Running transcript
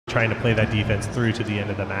trying to play that defense through to the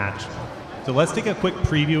end of the match. So let's take a quick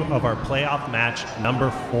preview of our playoff match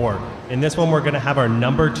number 4. In this one, we're going to have our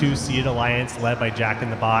number 2 seeded alliance led by Jack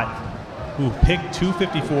and the Bot, who picked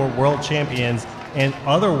 254 world champions and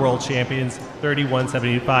other world champions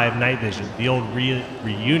 3175 Night Vision, the old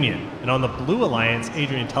reunion. And on the blue alliance,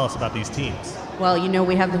 Adrian, tell us about these teams. Well, you know,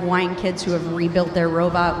 we have the Hawaiian kids who have rebuilt their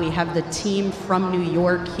robot. We have the team from New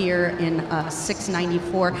York here in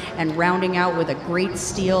 694, and rounding out with a great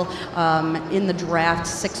steal in the draft,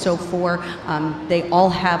 604. They all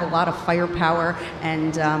have a lot of firepower,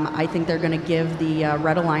 and I think they're going to give the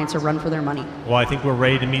Red Alliance a run for their money. Well, I think we're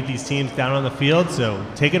ready to meet these teams down on the field, so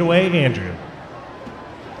take it away, Andrew.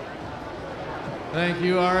 Thank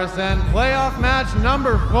you, RSN. Playoff match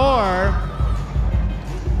number 4.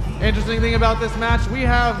 Interesting thing about this match, we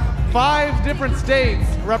have 5 different states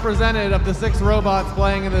represented of the 6 robots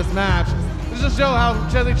playing in this match. Just to show how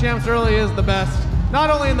Chezy Champs really is the best,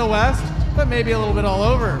 not only in the West, but maybe a little bit all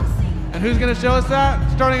over. And who's going to show us that?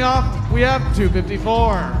 Starting off, we have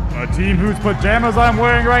 254. A team whose pajamas I'm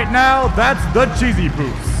wearing right now, that's the Chezy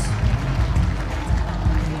Boots.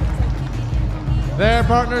 Their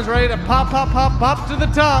partner's ready to pop to the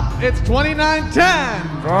top. It's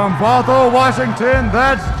 2910. From Bothell, Washington,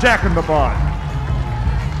 that's Jack and the Bot.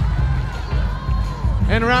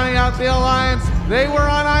 And rounding out the alliance, they were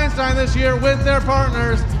on Einstein this year with their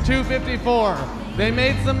partners, 254. They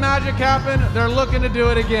made some magic happen. They're looking to do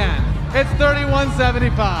it again. It's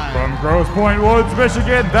 3175. From Grosse Pointe Woods,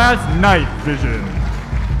 Michigan, that's Night Vision.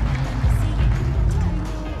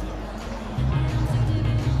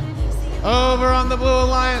 Over on the Blue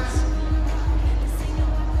Alliance,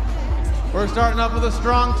 we're starting up with a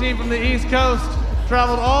strong team from the East Coast.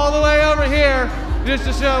 Traveled all the way over here just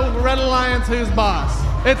to show Red Alliance who's boss.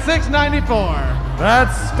 It's 694.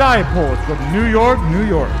 That's Skypulse from New York, New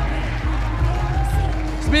York.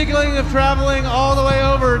 Speaking of traveling all the way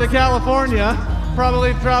over to California,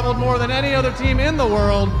 probably traveled more than any other team in the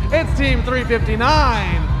world, it's Team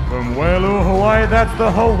 359. From Waialua, Hawaii, that's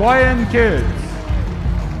the Hawaiian Kids.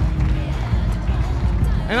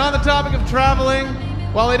 And on the topic of traveling,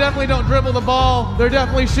 while they definitely don't dribble the ball, they're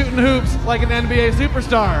definitely shooting hoops like an NBA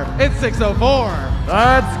superstar. It's 604.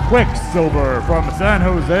 That's Quicksilver from San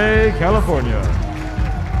Jose, California.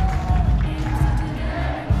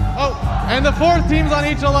 Oh, and the 4th teams on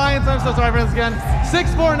each alliance, I'm so sorry for this again,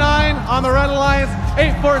 649 on the Red Alliance,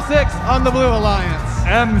 846 on the Blue Alliance.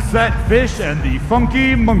 M-Set Fish and the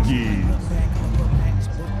Funky Monkeys.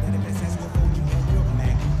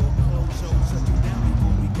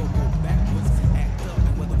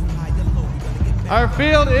 Our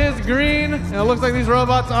field is green, and it looks like these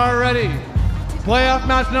robots are ready. Playoff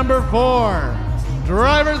match number 4.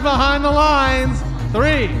 Drivers behind the lines.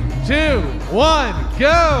 3, 2, 1,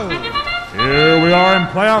 go! Here we are in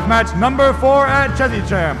playoff match number 4 at Chezy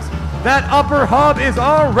Champs. That upper hub is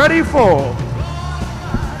already full.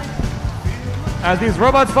 As these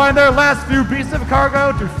robots find their last few pieces of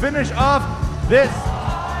cargo to finish off this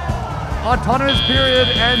autonomous period,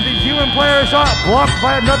 and the human player shot blocked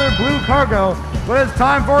by another blue cargo. But it's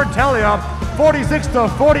time for tally-up.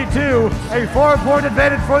 46-42, a 4-point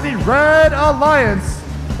advantage for the Red Alliance.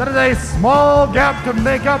 That is a small gap to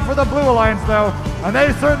make up for the Blue Alliance, though, and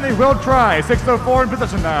they certainly will try. 604 in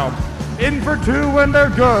position now. In for 2 when they're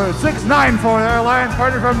good. 6-9 for their Alliance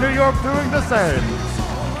partner from New York doing the same.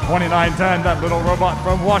 2910, that little robot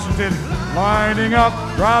from Washington, lining up,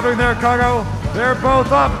 dropping their cargo. They're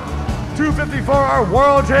both up. 254, our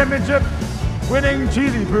World Championship winning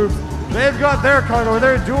Chezy Poops. They've got their cargo,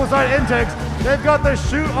 their dual-side intakes. They've got the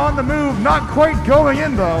chute on the move, not quite going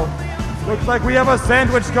in though. Looks like we have a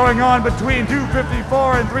sandwich going on between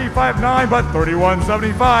 254 and 359, but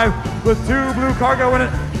 3175 with 2 blue cargo in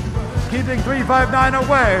it, keeping 359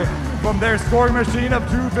 away from their scoring machine of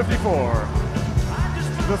 254.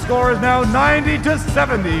 The score is now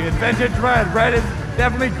 90-70 in Vintage Red. Red is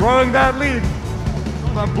definitely growing that lead.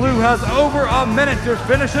 But Blue has over a minute to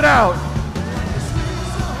finish it out.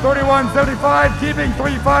 31-75, keeping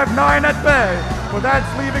 359 at bay. But that's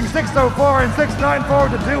leaving 604 and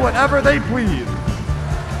 694 to do whatever they please.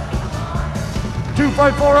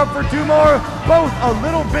 254 up for 2 more, both a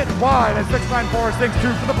little bit wide, and 694 sinks 2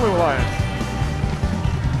 for the Blue Alliance.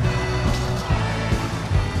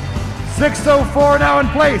 604 now in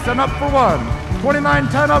place and up for 1.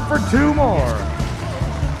 2910 up for 2 more.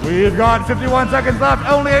 We've got 51 seconds left,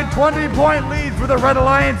 only a 20-point lead for the Red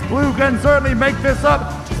Alliance. Blue can certainly make this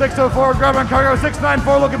up. 604 grabbing cargo,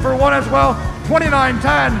 694 looking for 1 as well.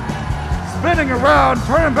 2910 spinning around,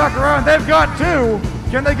 turning back around. They've got 2.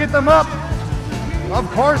 Can they get them up? Of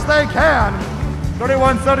course they can.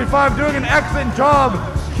 3175 doing an excellent job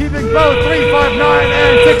keeping both 359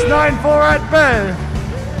 and 694 at bay.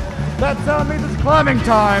 That sound means it's climbing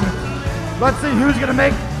time. Let's see who's gonna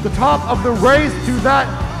make the top of the race to that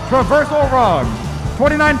traversal rung.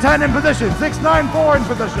 2910 in position, 694 in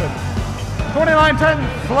position. 2910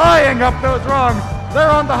 flying up those rungs. They're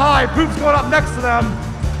on the high, Poop's going up next to them.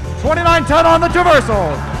 2910 on the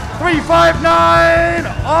traversal. 359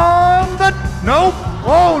 on the, nope,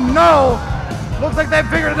 oh no. Looks like they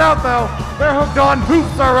figured it out though. They're hooked on,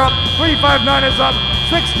 Poops are up, 359 is up,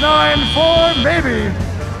 694 maybe.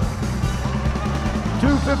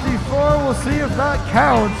 254, we'll see if that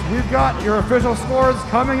counts. We've got your official scores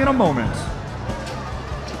coming in a moment.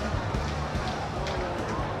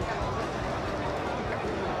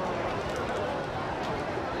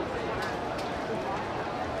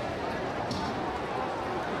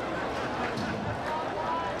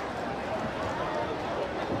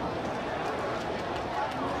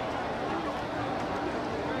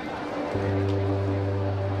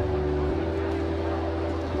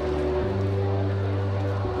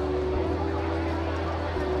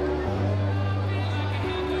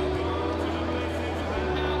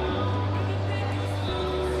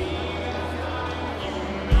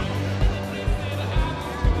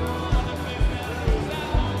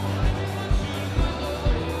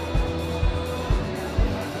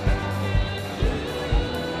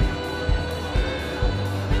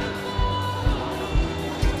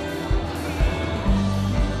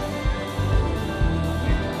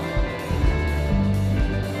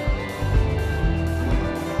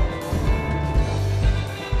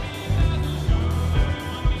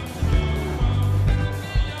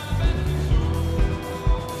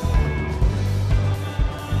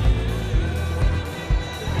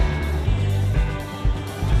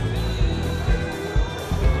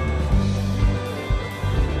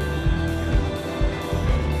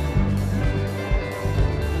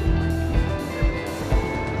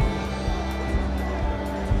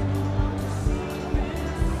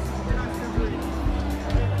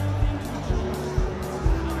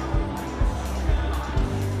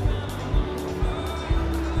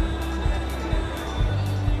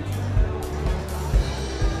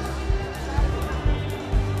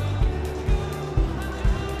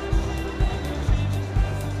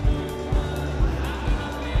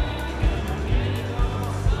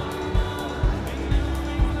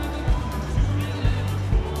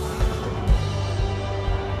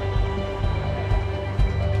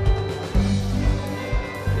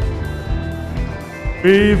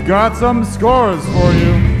 We've got some scores for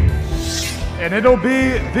you. And it'll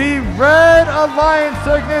be the Red Alliance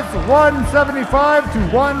tickets 175 to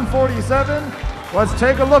 147. Let's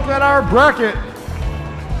take a look at our bracket.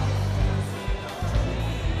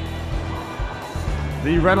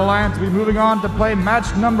 The Red Alliance will be moving on to play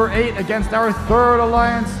match number 8 against our third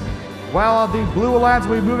Alliance, while the Blue Alliance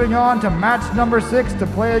will be moving on to match number 6 to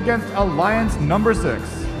play against Alliance number 6.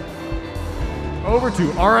 Over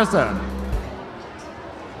to RSN.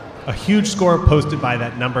 A huge score posted by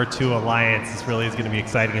that number 2 Alliance. This really is going to be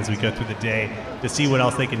exciting as we go through the day to see what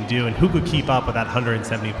else they can do and who could keep up with that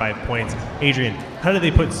 175 points. Adrian, how did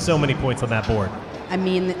they put so many points on that board? I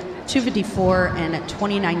mean, 254 and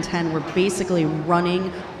 2910 were basically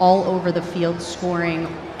running all over the field, scoring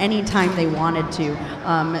anytime they wanted to.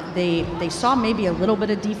 They saw maybe a little bit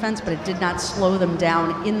of defense, but it did not slow them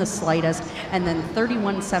down in the slightest. And then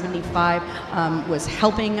 3175 was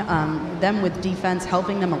helping them with defense,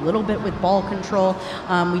 helping them a little bit with ball control.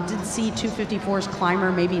 We did see 254's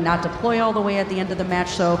climber maybe not deploy all the way at the end of the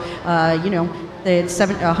match, so you know, they had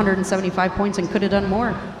 175 points and could have done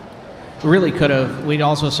more. Really could have. We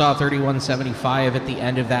also saw 3175 at the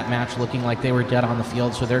end of that match looking like they were dead on the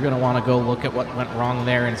field, so they're going to want to go look at what went wrong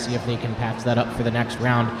there and see if they can patch that up for the next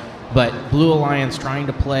round. But Blue Alliance trying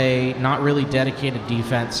to play not really dedicated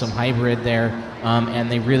defense, some hybrid there,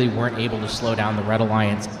 and they really weren't able to slow down the Red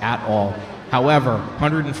Alliance at all. However,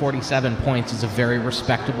 147 points is a very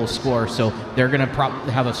respectable score, so they're going to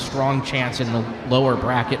probably have a strong chance in the lower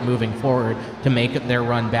bracket moving forward to make their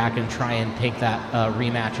run back and try and take that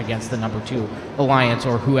rematch against the number 2 Alliance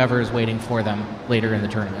or whoever is waiting for them later in the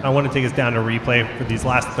tournament. I want to take us down to replay for these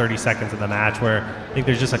last 30 seconds of the match, where I think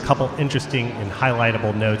there's just a couple interesting and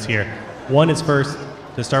highlightable notes here. One is first,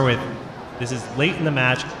 to start with, this is late in the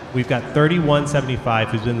match. We've got 3175,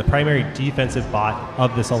 who's been the primary defensive bot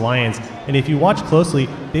of this alliance. And if you watch closely,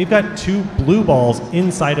 they've got 2 blue balls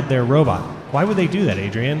inside of their robot. Why would they do that,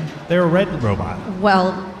 Adrian? They're a red robot.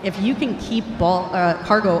 Well, if you can keep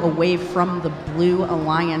cargo away from the blue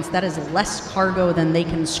alliance, that is less cargo than they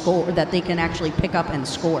can score, that they can actually pick up and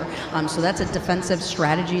score. So that's a defensive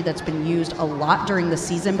strategy that's been used a lot during the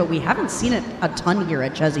season, but we haven't seen it a ton here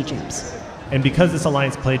at Chezy Champs. And because this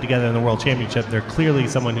alliance played together in the World Championship, they're clearly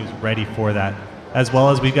someone who's ready for that. As well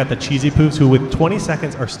as we've got the Chezy Poofs, who with 20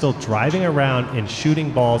 seconds are still driving around and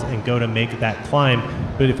shooting balls and go to make that climb.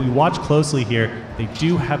 But if we watch closely here, they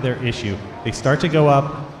do have their issue. They start to go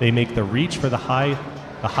up, they make the reach for the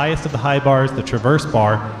highest of the high bars, the traverse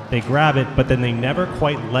bar, they grab it, but then they never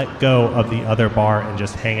quite let go of the other bar and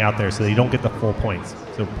just hang out there, so they don't get the full points.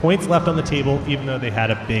 So points left on the table, even though they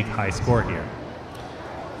had a big high score here.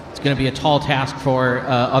 It's going to be a tall task for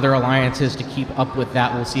other alliances to keep up with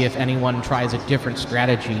that. We'll see if anyone tries a different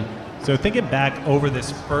strategy. So thinking back over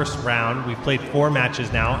this first round, we've played 4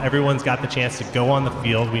 matches now. Everyone's got the chance to go on the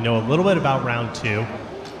field. We know a little bit about round 2.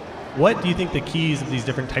 What do you think the keys of these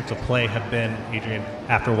different types of play have been, Adrian,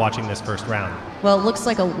 after watching this first round? Well, it looks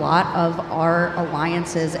like a lot of our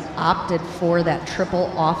alliances opted for that triple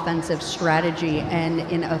offensive strategy, and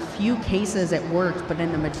in a few cases it worked, but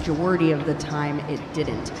in the majority of the time it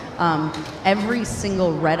didn't. Every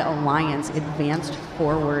single red alliance advanced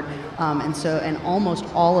forward, and almost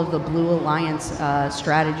all of the blue alliance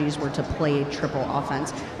strategies were to play triple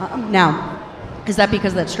offense. Now, is that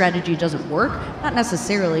because that strategy doesn't work? Not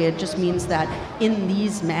necessarily. It just means that in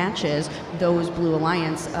these matches, those Blue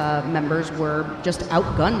Alliance members were just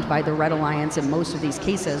outgunned by the Red Alliance in most of these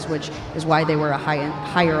cases, which is why they were a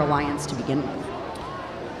higher alliance to begin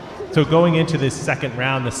with. So going into this second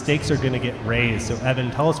round, the stakes are going to get raised. So Evan,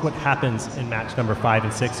 tell us what happens in match number 5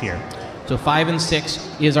 and 6 here. So 5 and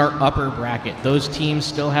 6 is our upper bracket. Those teams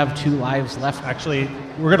still have 2 lives left. Actually,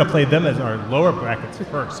 we're going to play them as our lower brackets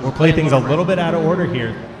first. So we'll play things a little bit out of order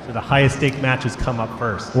here, so the highest stake matches come up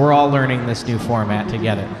first. We're all learning this new format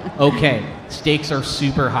together. Okay, stakes are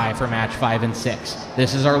super high for match 5 and 6.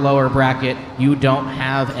 This is our lower bracket. You don't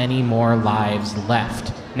have any more lives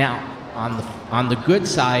left. Now, on the good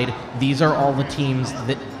side, these are all the teams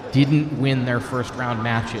that didn't win their first round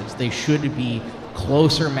matches. They should be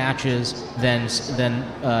closer matches than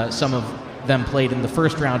some of them played in the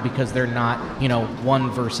first round, because they're not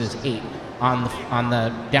 1 versus 8. On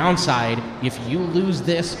the downside, if you lose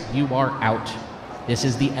this, you are out. This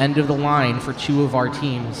is the end of the line for 2 of our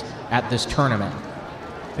teams at this tournament.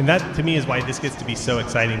 And that to me is why this gets to be so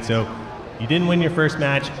exciting. So you didn't win your first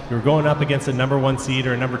match, you were going up against a number 1 seed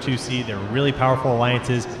or a number 2 seed. They're really powerful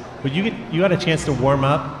alliances, but you got a chance to warm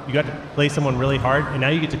up, you got to play someone really hard, and now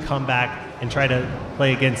you get to come back and try to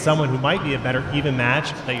play against someone who might be a better even match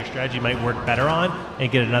that your strategy might work better on,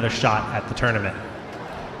 and get another shot at the tournament.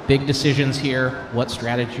 Big decisions here. What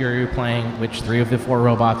strategy are you playing? Which 3 of the 4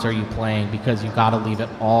 robots are you playing? Because you got to leave it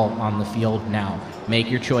all on the field now. Make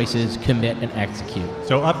your choices, commit, and execute.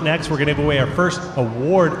 So up next, we're going to give away our first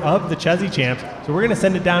award of the Chezy Champs. So we're going to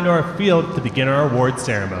send it down to our field to begin our award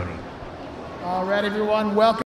ceremony. All right, everyone, welcome.